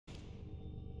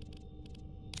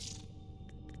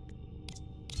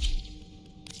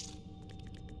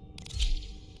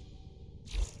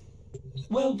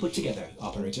Well put together,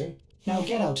 operator. Now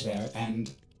get out there and...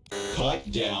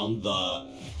 Cut down the...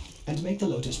 and make the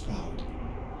Lotus proud.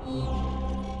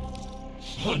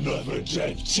 Another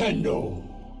Nintendo!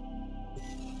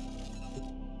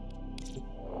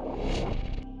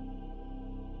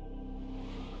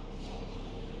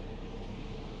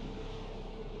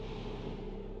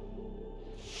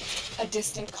 A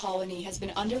distant colony has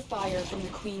been under fire from the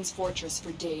Queen's fortress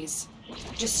for days.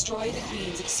 Destroy the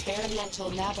Queen's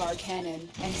experimental Navarre cannon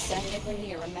and send Nick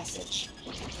a message.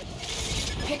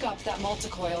 Pick up that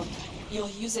multicoil.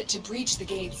 You'll use it to breach the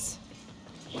gates.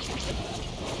 The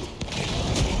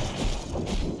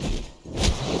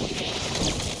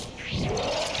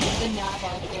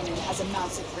Navarre cannon has a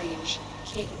massive range,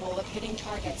 capable of hitting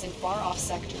targets in far-off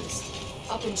sectors.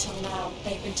 Up until now,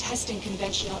 they've been testing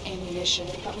conventional ammunition,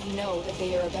 but we know that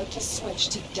they are about to switch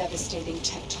to devastating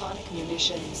tectonic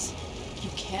munitions. You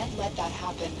can't let that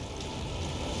happen.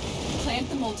 Plant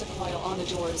the multicoil on the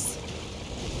doors.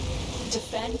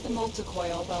 Defend the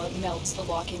multicoil while it melts the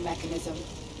locking mechanism.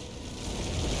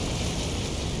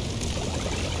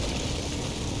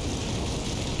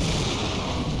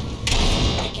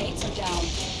 The gates are down.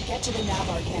 Get to the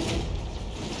Navarre cannon.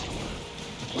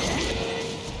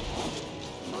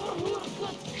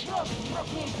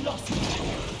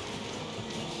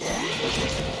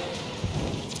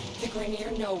 The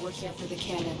Grenier know we're here for the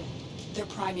cannon. They're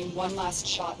priming one last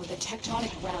shot with a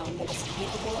tectonic round that is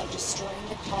capable of destroying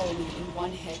the colony in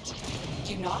one hit.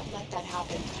 Do not let that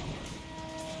happen.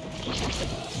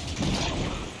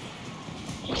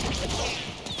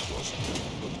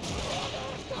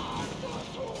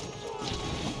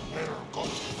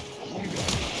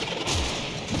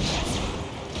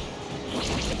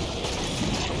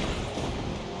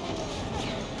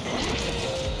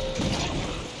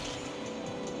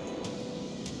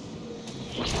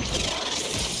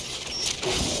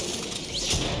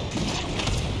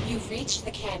 You've reached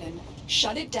the cannon.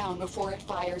 Shut it down before it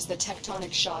fires the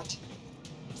tectonic shot.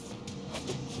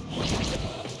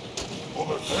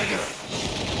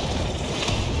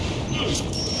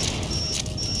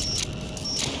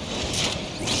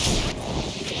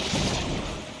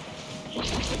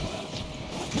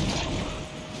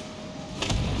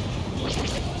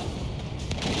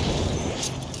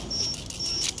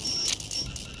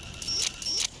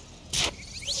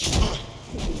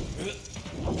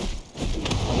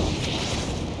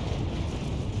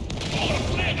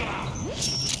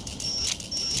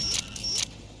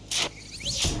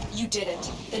 You did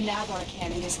it. The Navarre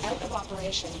cannon is out of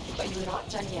operation, but you're not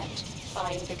done yet.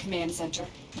 Find the command center.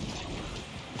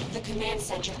 The command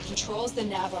center controls the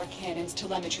Navarre cannon's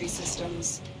telemetry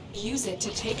systems. Use it to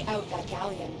take out that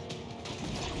galleon.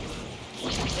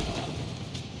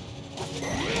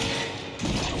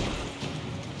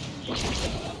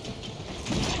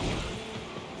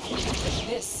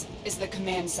 This is the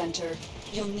command center.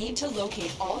 You'll need to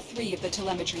locate all three of the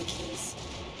telemetry keys.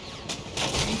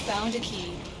 You found a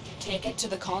key. Take it to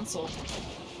the console.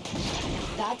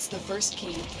 That's the first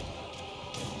key.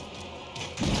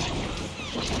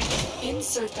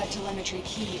 Insert that telemetry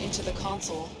key into the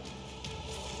console.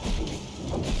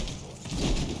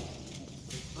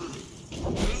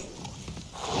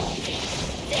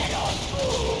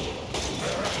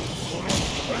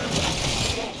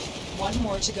 One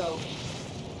more to go.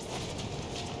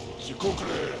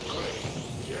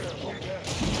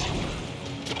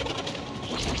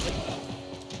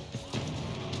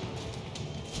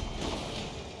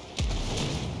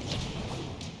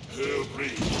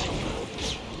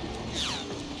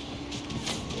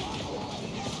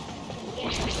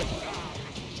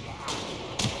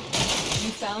 You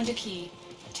found a key.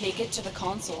 Take it to the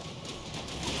console.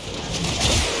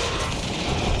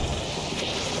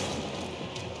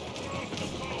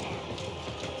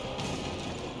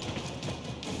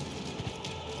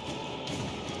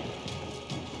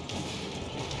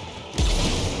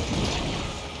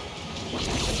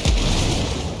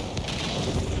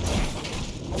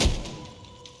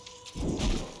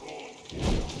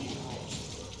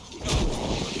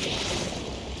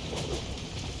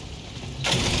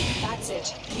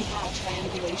 We have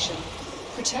triangulation.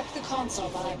 Protect the console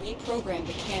while I reprogram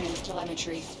the cannon's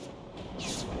telemetry.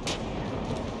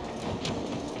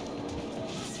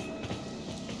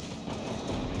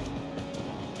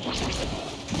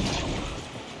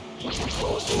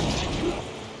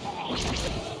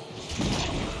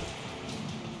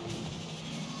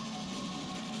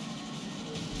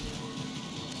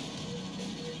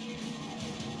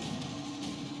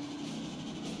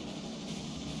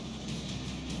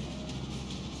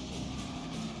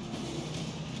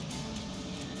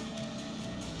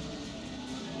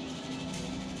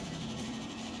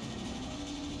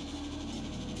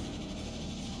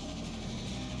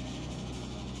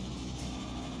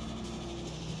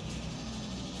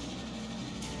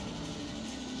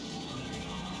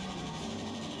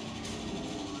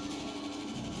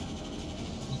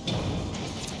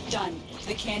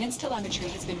 The cannon's telemetry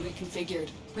has been reconfigured.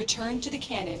 Return to the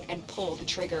cannon and pull the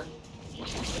trigger.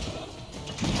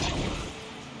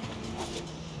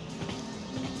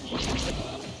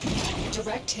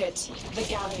 Direct hit. The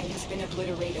galleon has been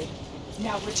obliterated.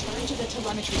 Now return to the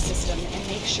telemetry system and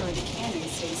make sure the cannon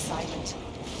stays silent.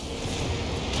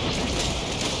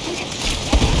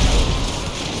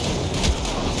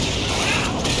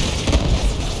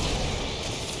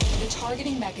 The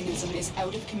targeting mechanism is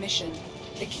out of commission.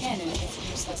 The cannon is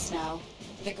useless now.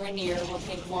 The Grenier will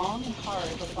think long and hard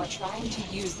before trying to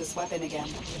use this weapon again.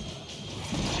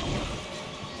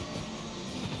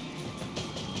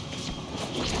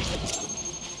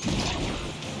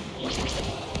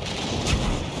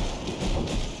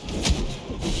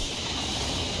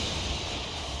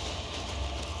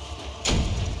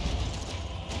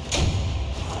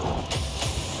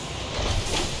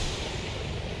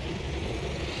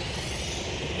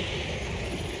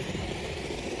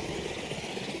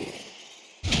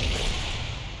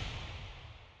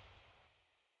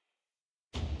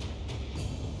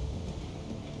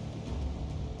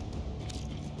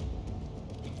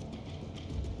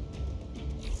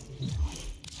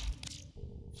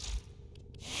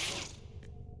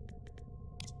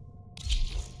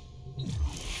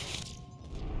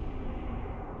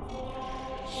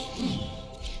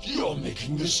 You're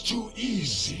making this too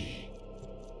easy.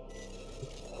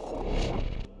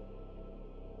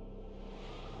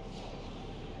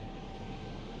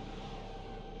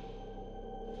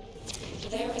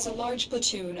 There is a large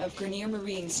platoon of Grenier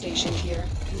Marines stationed here.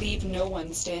 Leave no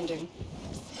one standing.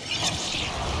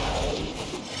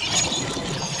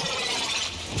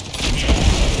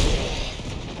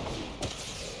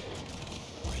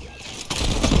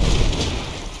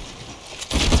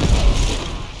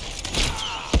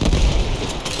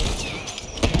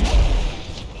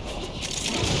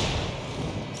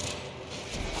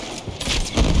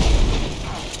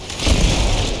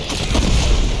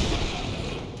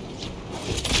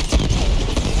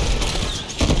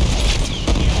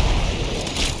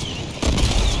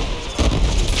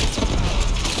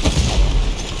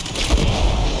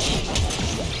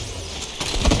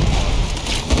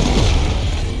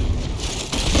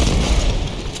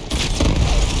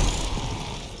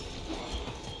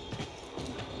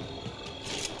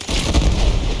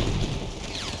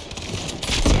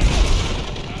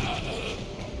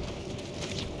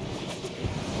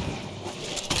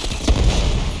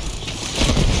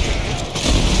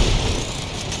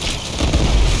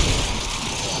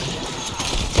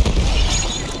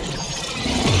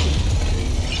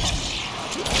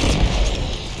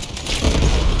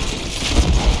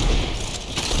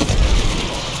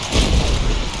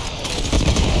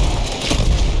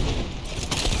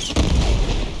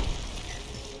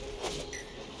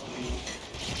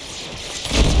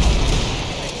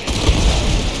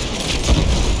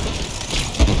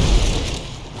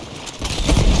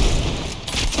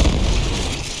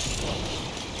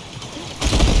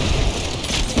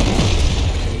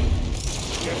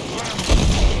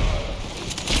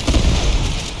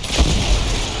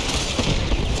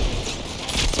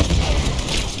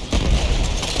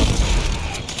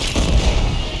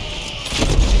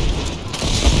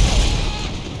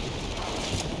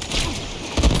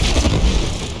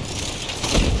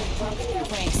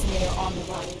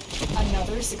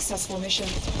 Successful mission.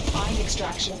 Find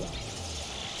extraction.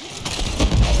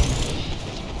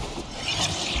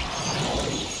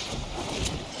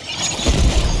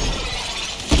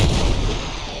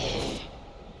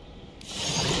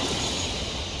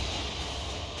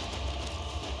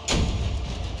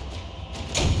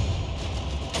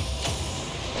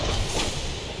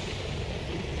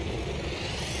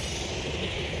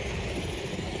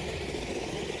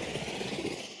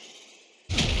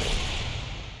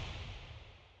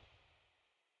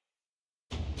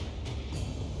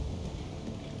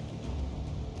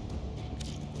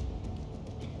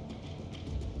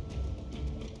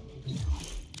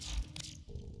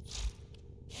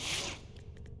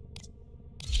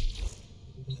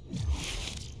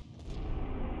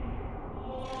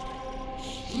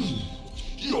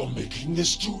 You're making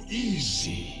this too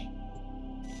easy.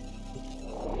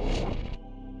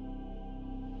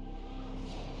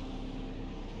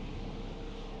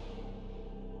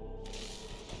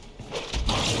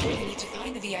 We need to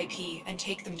find the VIP and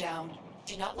take them down.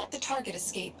 Do not let the target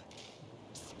escape.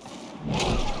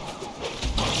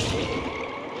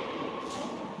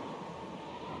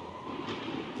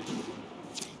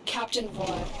 Captain Vor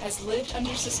has lived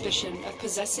under suspicion of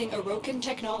possessing Orokin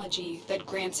technology that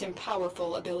grants him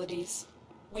powerful abilities.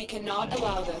 We cannot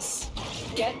allow this.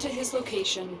 Get to his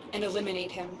location and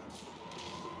eliminate him.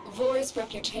 Vor's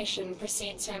reputation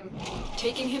precedes him.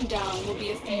 Taking him down will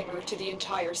be a favor to the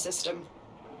entire system.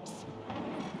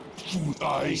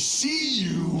 I see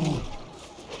you!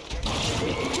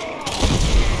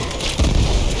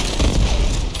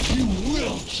 You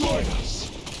will join us,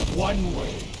 one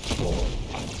way or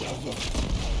another.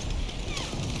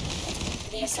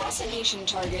 The assassination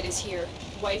target is here.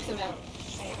 Wipe them out.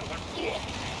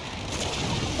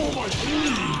 For my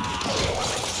team!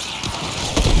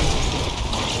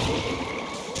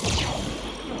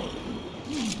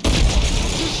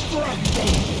 Distract them!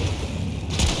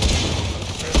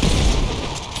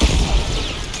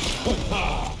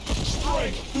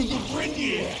 Strike through the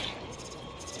Brinier!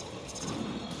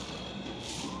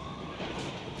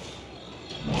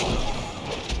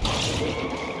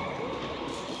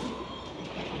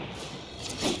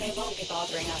 They won't be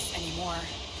bothering us anymore.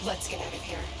 Let's get out of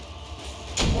here.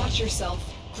 Watch yourself.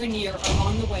 Grenier are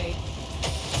on the way.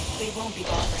 They won't be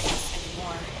bothering us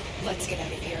anymore. Let's get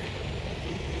out of here.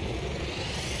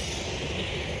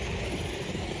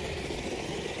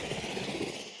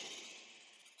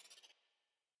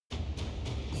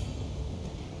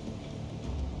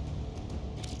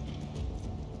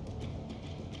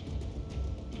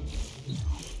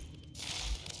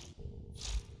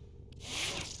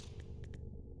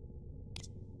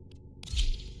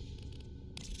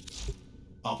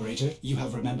 Operator, you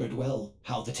have remembered well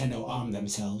how the Tenno arm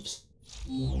themselves.